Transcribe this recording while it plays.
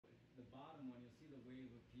one, you'll see the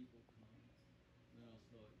wave of people come. Then I'll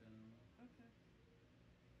slow it down. Okay.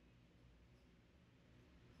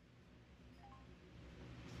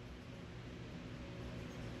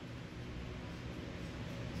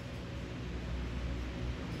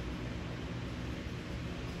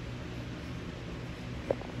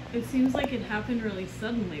 It seems like it happened really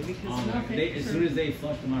suddenly because nothing. As soon as they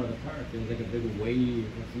flushed them out of the park, there was like a big wave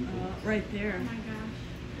of people. Right there. Oh my gosh.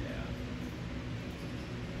 Yeah.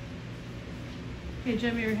 Hey,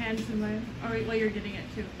 Jim, your hand's in my. Oh, well, you're getting it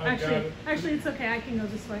too. Actually, it's okay. I can go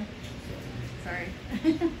this way. Sorry.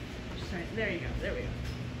 Just right. There you go. There we go.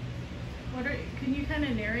 Can you kind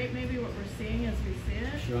of narrate maybe what we're seeing as we see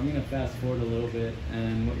it? Sure. I'm gonna fast forward a little bit,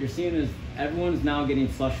 and what you're seeing is everyone's now getting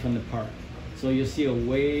flushed from the park. So you'll see a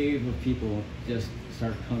wave of people just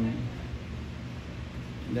start coming.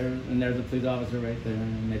 There's a police officer right there,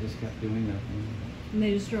 and they just kept doing nothing. And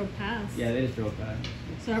they just drove past. Yeah, they just drove past.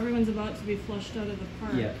 So everyone's about to be flushed out of the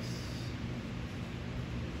park. Yes.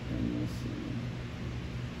 And you'll see.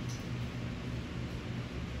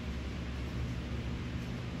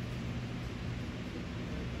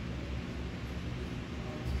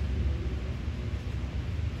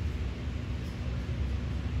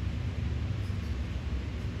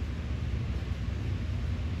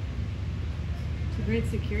 Great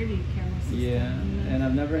security camera system. Yeah, and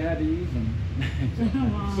I've never had to use them.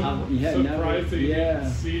 Wow. Surprised they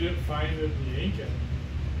didn't see it, find it, and yank it.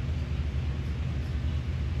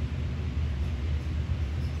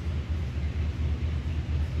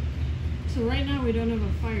 So right now we don't have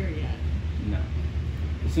a fire yet. No.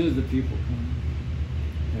 As soon as the people come,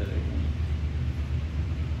 there they go.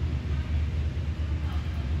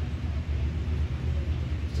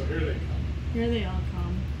 So here they come. Here they all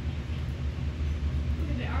come.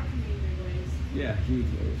 They are coming in big waves. Yeah, huge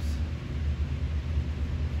waves.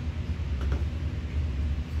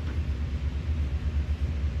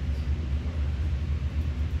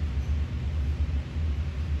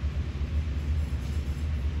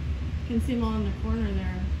 You can see them all in the corner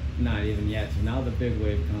there. Not even yet. So now the big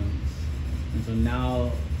wave comes. And so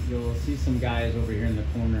now you'll see some guys over here in the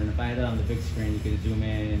corner. And if I had it on the big screen, you can zoom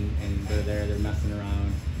in and they're there, they're messing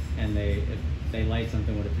around. And if they light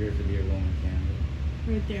something what appears to be a Roman candle.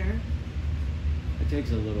 Right there. It takes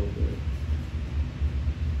a little bit.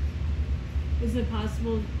 Is it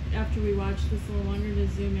possible after we watch this a little longer to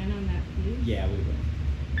zoom in on that piece? Yeah, we will.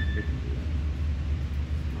 We can do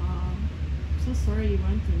that. Wow. I'm so sorry you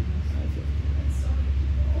went through this. That's so many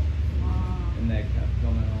people. Wow. And that kept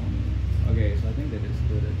coming home. Okay, so I think they just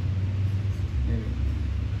split it. Maybe.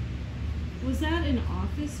 Was that an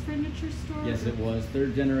office furniture store? Yes, it was.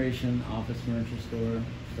 Third generation office furniture store.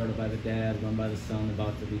 Started by the dad, run by the son,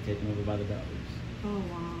 about to be taken over by the daughters. Oh,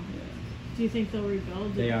 wow. Yeah. Do you think they'll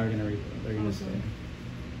rebuild? They are going to rebuild. They're going to stay.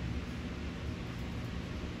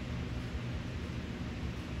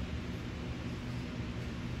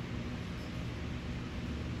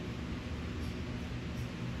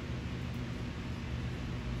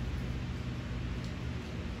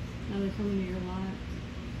 Now they're coming to your lot.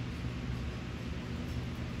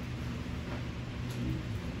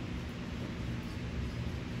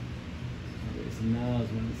 Okay, so now is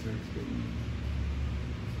when it starts getting.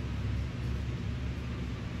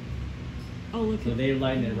 Oh, look. So they're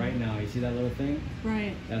lighting it right now. You see that little thing?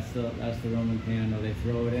 Right. That's the Roman candle. They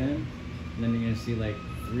throw it in, and then you're gonna see like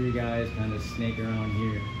 3 guys kind of snake around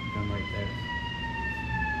here, and come right there.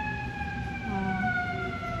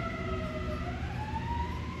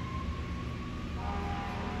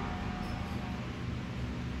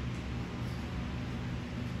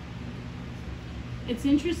 It's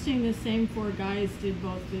interesting the same 4 guys did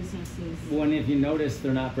both businesses. Well, and if you notice,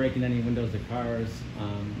 they're not breaking any windows of cars.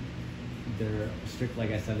 They're strict,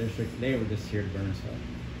 like I said, they're strict. They were just here to burn stuff.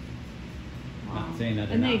 Wow. Not saying that.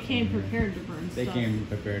 And they came prepared to burn stuff. They came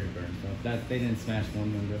prepared to burn stuff. They didn't smash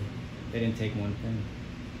one window. They didn't take one thing.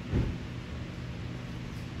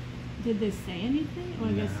 Did they say anything? Well,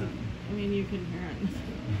 I guess No. you can hear it.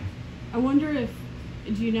 I wonder if,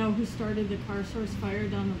 do you know who started the car source fire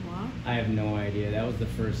down the block? I have no idea. That was the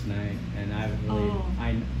first night, and I haven't really. Oh.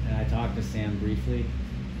 I talked to Sam briefly,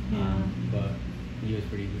 Yeah. but he was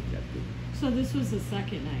pretty rejected. So this was the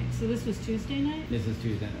second night. So this was Tuesday night? This is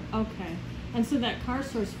Tuesday night. Okay. And so that car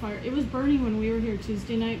source fire, it was burning when we were here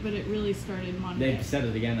Tuesday night, but it really started Monday. They said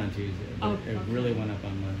it again on Tuesday, but it really went up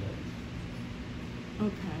on Monday.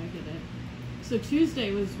 Okay, I get it. So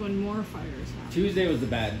Tuesday was when more fires happened. Tuesday was the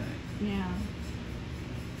bad night. Yeah.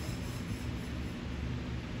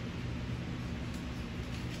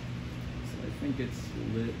 So I think it's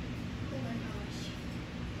lit. Oh my gosh.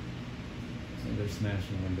 So they're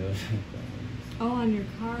smashing windows. Oh, on your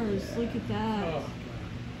cars. Yeah. Look at that. Oh,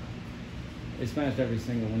 They smashed every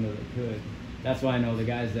single window they could. That's why I know the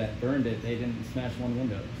guys that burned it, they didn't smash one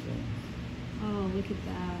window. So. Oh, look at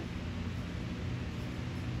that.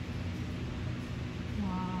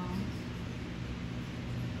 Wow.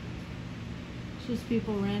 It's just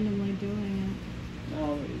people randomly doing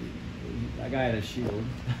No, that guy had a shield.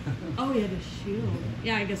 it. Oh, he had a shield.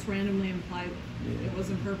 Yeah, I guess randomly implied Yeah. it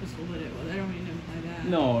wasn't purposeful, but it was. I don't mean to imply that.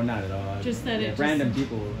 No, not at all. Just that it random just-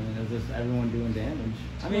 people, and it was just everyone doing damage.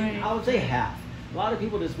 I mean, Right. I would say half. A lot of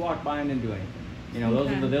people just walked by and didn't do anything. You know,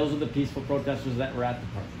 Okay. those are the peaceful protesters that were at the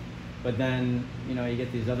park. But then, you know, you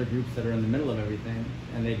get these other groups that are in the middle of everything,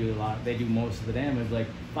 and they do most of the damage. Like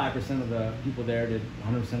 5% of the people there did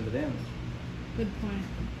 100% of the damage. Good point.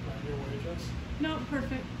 on your wages. No,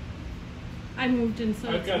 perfect. I moved in, so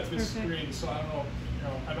I've it's got this perfect. screen, so I don't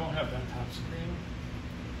know, I don't have that top screen.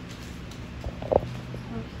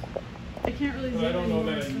 I can't really But zoom I don't know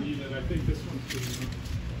anymore, that I so- need it. I think this one's good enough.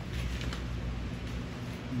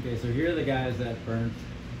 Okay, so here are the guys that burnt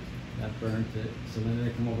it. So then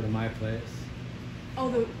they come over to my place.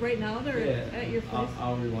 Oh, right now they're Yeah, at your place?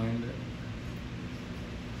 I'll rewind it.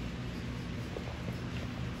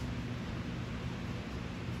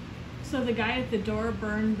 So the guy at the door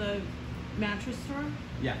burned the mattress store?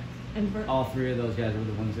 Yeah. And burned. All three of those guys were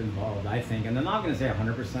the ones involved, I think. And I'm not going to say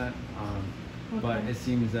 100%, but Okay. it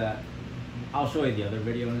seems that I'll show you the other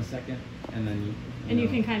video in a second, and then You know,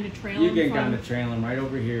 can kind of trail you them can from- kind of trail them right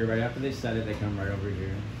over here. Right after they set it, they come right over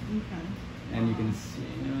here, Okay. and you can see,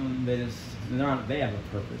 they have a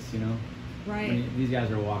purpose, you know. Right. These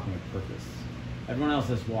guys are walking with purpose. Everyone else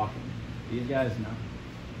is walking. These guys, no.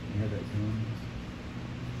 Here they come.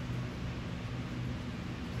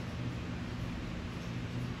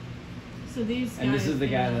 So these guys. And this is the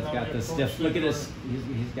guy yeah. that's got the stiff. Look at this.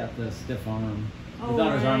 He's got the stiff arm. He Oh,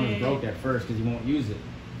 thought his arm was right. broke at first because he won't use it.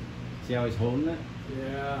 See how he's holding it?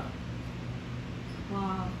 Yeah.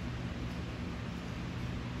 Wow.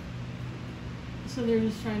 So they're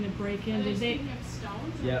just trying to break in. Are they Did they? speaking of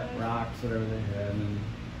stones? or Yep, what? rocks, whatever they had. And then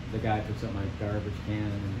the guy puts up my garbage can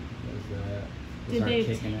and does that. Did start they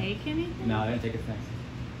kicking take it. anything? No, they didn't take a thing.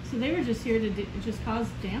 So they were just here to just cause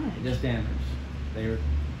damage. Just damage. They were,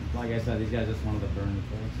 like I said, these guys just wanted to burn the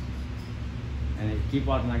place. And if you keep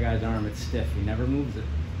watching that guy's arm, it's stiff. He never moves it.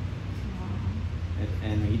 Wow.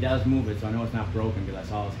 And he does move it, so I know it's not broken because I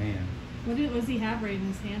saw his hand. What was he have right in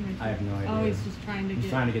his hand? Right I have no there? idea. Oh, he's just trying to He's get.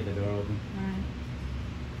 trying to get the door open. Right.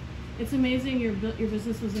 It's amazing your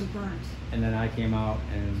business wasn't burnt. And then I came out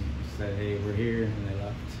and said, "Hey, we're here," and they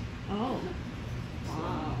left. Oh.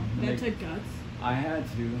 Wow. And That they- took guts. I had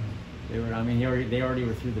to. They were. I mean, they already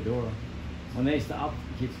were through the door. When they stop,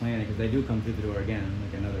 keep playing it because they do come through the door again,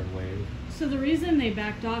 like another wave. So the reason they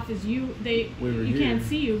backed off is We were you can't here.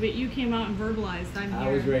 see you, but you came out and verbalized, "I'm I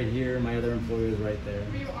here." was right here. My other employee was right there.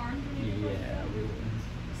 Were you armed when you did Yeah, we were.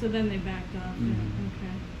 So then they backed up. Mhm.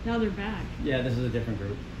 Okay. Now they're back. Yeah, this is a different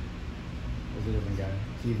group. This is a different guy.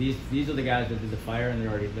 See, these are the guys that did the fire, and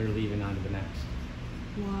they're leaving on to the next.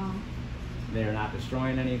 Wow. They're not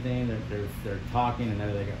destroying anything. They're talking, and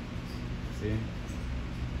there they go. See,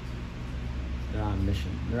 they're on a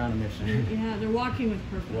mission. They're on a mission. Yeah, they're walking with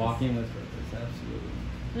purpose. Walking with purpose, absolutely.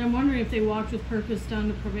 And I'm wondering if they walked with purpose down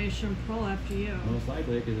to probation and parole after you. Most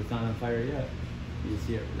likely, because it's not on fire yet. You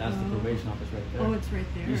see it. That's the Oh. probation office right there. Oh, it's right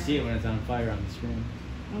there. You see it when it's on fire on the screen.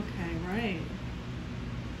 Okay, right.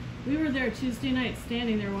 We were there Tuesday night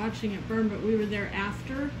standing there watching it burn, but we were there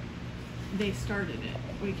after they started it.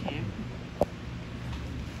 We came.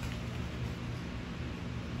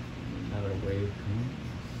 Another wave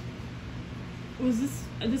comes.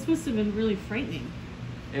 This must have been really frightening.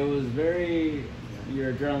 It was very.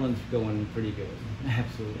 Your adrenaline's going pretty good.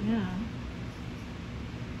 Absolutely. Yeah.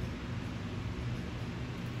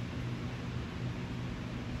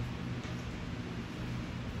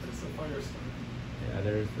 That's the fire starter. Yeah,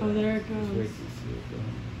 there's. Oh, there it just goes. wait to see it go.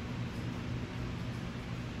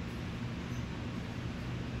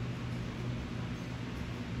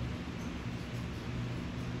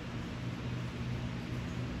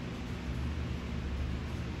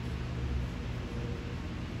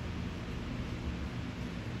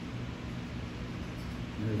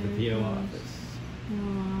 There's There the it PO goes. office. Oh,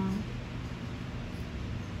 wow.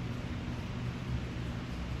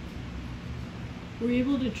 Were you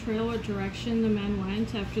able to trail what direction the men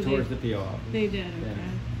went after Towards they? the PO office. They did. Okay.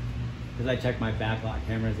 Because I checked my backlot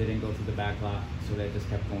cameras, they didn't go through the backlot, so they just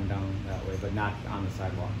kept going down that way, but not on the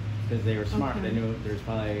sidewalk. Because they were smart, Okay. they knew there's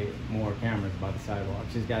probably more cameras by the sidewalk.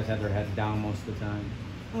 These guys had their heads down most of the time.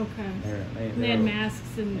 Okay. They And they had were-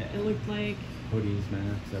 masks, and Yeah. it looked like. hoodies,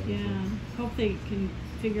 masks, everything. Yeah. Hope they can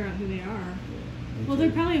figure out who they are. Yeah, Well, they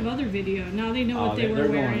probably have other video. Now they know what they were they're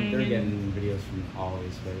wearing. They're getting videos from all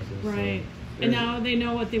these places. Right. So and now they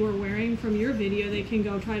know what they were wearing from your video. They can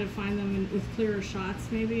go try to find them with clearer shots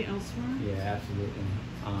maybe elsewhere. Yeah, absolutely.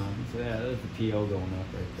 So yeah, there's the PO going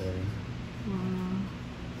up right there.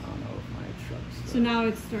 I don't know if my truck's... So now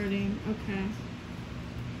it's starting. Okay.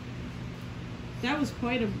 That was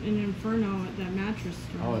quite an inferno at that mattress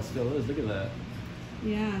store. Oh, it still is. Look at that.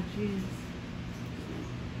 Yeah, jeez.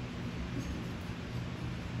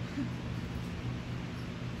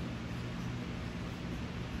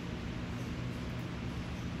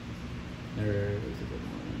 There's a good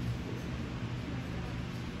one.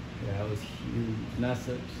 Yeah, it was huge. And that's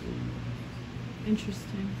actually...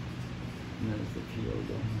 Interesting. And there's the PO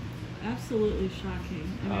going. Absolutely shocking.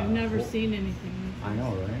 I mean, I've never seen anything like I this.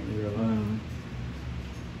 know, right? You're alive.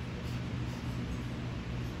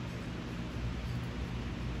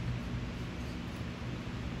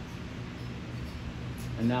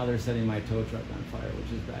 And now they're setting my tow truck on fire,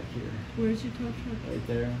 which is back here. Where's your tow truck? Right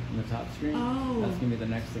there on the top screen. Oh. That's going to be the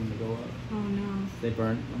next thing to go up. Oh, no. They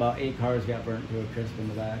burnt, about 8 cars got burnt to a crisp in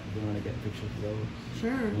the back. If you want to get pictures of those.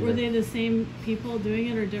 Sure. Yeah. Were they the same people doing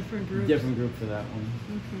it or different groups? Different group for that one.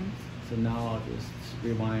 Okay. So now I'll just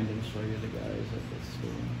rewind and show you the guys at the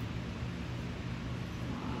school.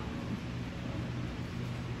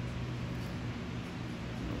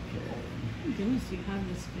 Okay. Thank goodness you have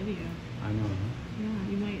this video. I know. Huh?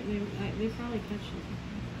 Yeah, you might. They probably catch it.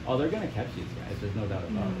 Oh, they're gonna catch these guys. There's no doubt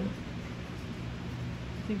about it.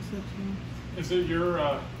 I think so too. Is it your,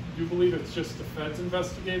 do you believe it's just the feds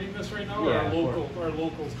investigating this right now, Yeah, or are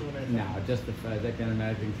locals doing anything? No, just the feds. I can't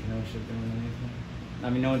imagine Kenosha doing anything. I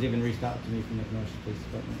mean, no one's even reached out to me from the Kenosha Police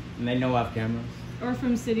Department, and they know I have cameras. Or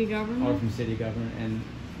from city government. Or from city government, and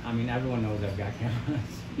I mean, everyone knows I've got cameras.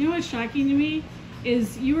 You know what's shocking to me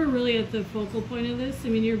is you were really at the focal point of this. I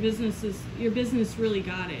mean, your business really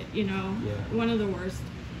got it. You know, Yeah. One of the worst.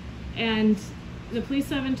 And the police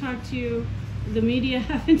haven't talked to you. The media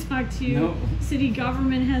haven't talked to you. No. City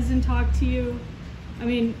government hasn't talked to you. I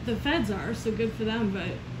mean, the feds are, so good for them.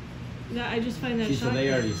 But I just find that See, so shocking.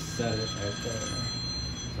 they already said it right there.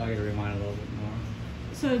 So I got to rewind a little bit more.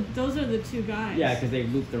 So those are the two guys. Yeah, because they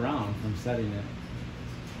looped around from setting it.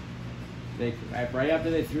 They right after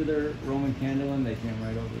they threw their Roman candle in, they came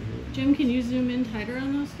right over here. Jim, can you zoom in tighter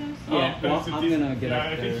on those guys? Yeah, well, I'm gonna get up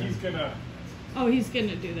I there. think he's gonna. Oh, he's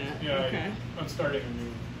gonna do that. Yeah. Okay. I'm starting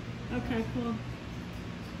a new. Okay, cool.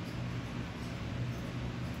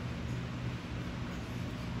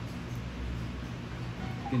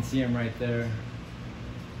 You can see him right there.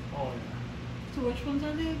 Oh yeah. So which ones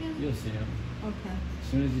are they again? You'll see him. Okay. As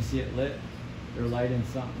soon as you see it lit, they're lighting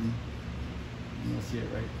something. And you'll see it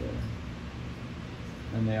right there.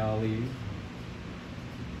 And they all leave.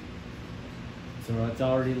 So it's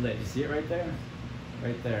already lit. You see it right there?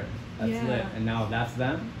 Right there. That's Yeah. lit. And now that's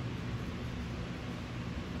them.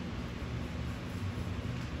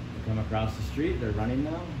 They come across the street. They're running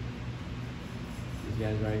now. These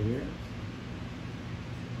guys right here.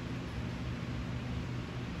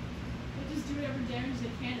 They just do whatever damage they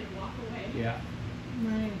can and walk away. Yeah.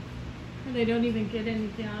 Right. And they don't even get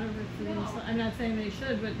anything out of it for No. themselves. I'm not saying they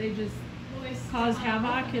should, but they just Well, they cause step on a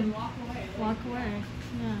havoc rope and walk away. walk away.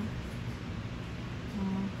 Yeah.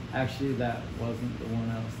 Actually, that wasn't the one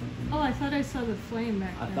I was thinking. Oh, I thought I saw the flame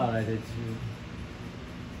back I there. thought I did too.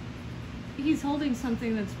 He's holding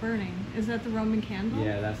something that's burning. Is that the Roman candle?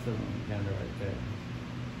 Yeah, that's the Roman candle right there.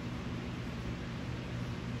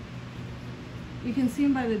 You can see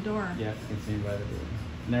him by the door. Yeah, you can see him by the door.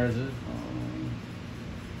 And there's a.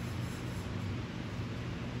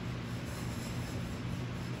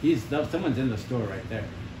 Someone's in the store right there.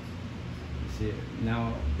 You see it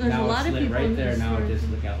now? There's now a lot it's of lit people right in there. the Now store, it just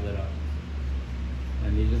too. got lit up.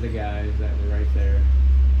 And these are the guys that were right there.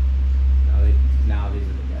 Now these are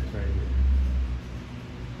the guys right here.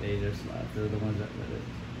 They just left. They're the ones that lit it.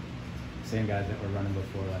 Same guys that were running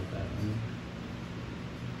before like that.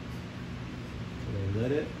 So they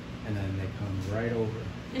lit it, and then they come right over.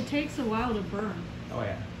 It takes a while to burn Oh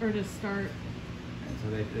yeah. or to start. And so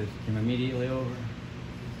they just came immediately over.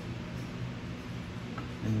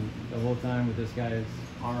 And the whole time with this guy's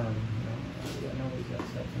arm, I know he's got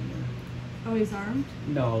stuff in there. Oh, he's armed?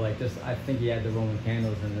 No, like this, I think he had the Roman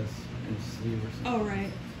candles in his sleeve or something. Oh,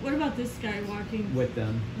 right. What about this guy walking? With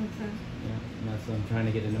them. Okay. Yeah, and that's what I'm trying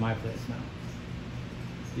to get into my place now.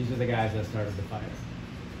 These are the guys that started the fire.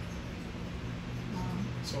 Wow.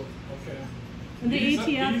 So okay. And the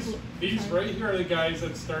ATF. These sorry. right here are the guys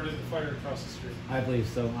that started the fire across the street. I believe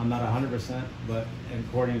so. I'm not 100%, but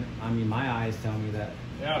according, my eyes tell me that.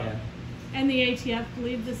 Yeah. And the ATF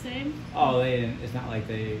believed the same? Oh, they didn't. It's not like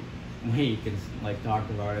they weak and like talked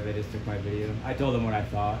about it. They just took my video. I told them what I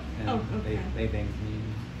thought, and they thanked me.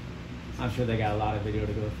 I'm sure they got a lot of video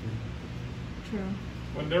to go through. True.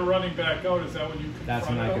 When they're running back out, is that when you confront That's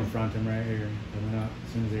when I them? confront them right here. Coming up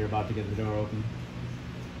as soon as they're about to get the door open.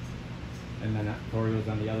 And then Corey was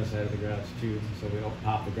on the other side of the garage too, so we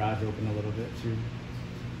pop the garage open a little bit too.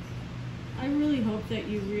 I really hope that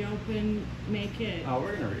you reopen, make it. Oh,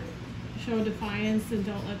 we're gonna reopen. Show defiance and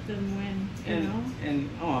don't let them win. You know?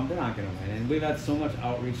 They're not gonna win. And we've had so much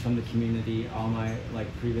outreach from the community. All my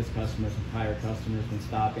previous customers and prior customers been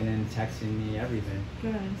stopping and texting me everything.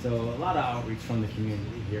 Good. So a lot of outreach from the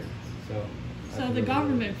community here. So the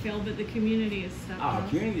government failed, but the community is stepped up. The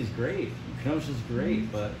community is great. Kenosha's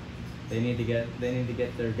great, but they need to get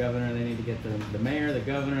their governor. They need to get the mayor, the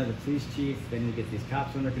governor, the police chief. They need to get these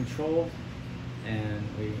cops under control. And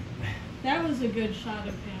That was a good shot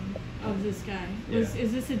of him, of this guy. Is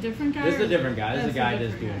this a different guy? This is a different guy. This is a guy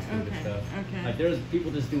that's doing guy. stupid stuff. Okay. Like there's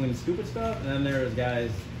people just doing stupid stuff, and then there's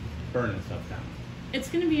guys burning stuff down. It's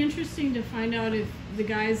going to be interesting to find out if the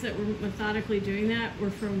guys that were methodically doing that were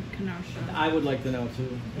from Kenosha. I would like to know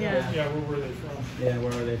too. Yeah. Yeah, where were they from? Yeah,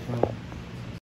 where are they from?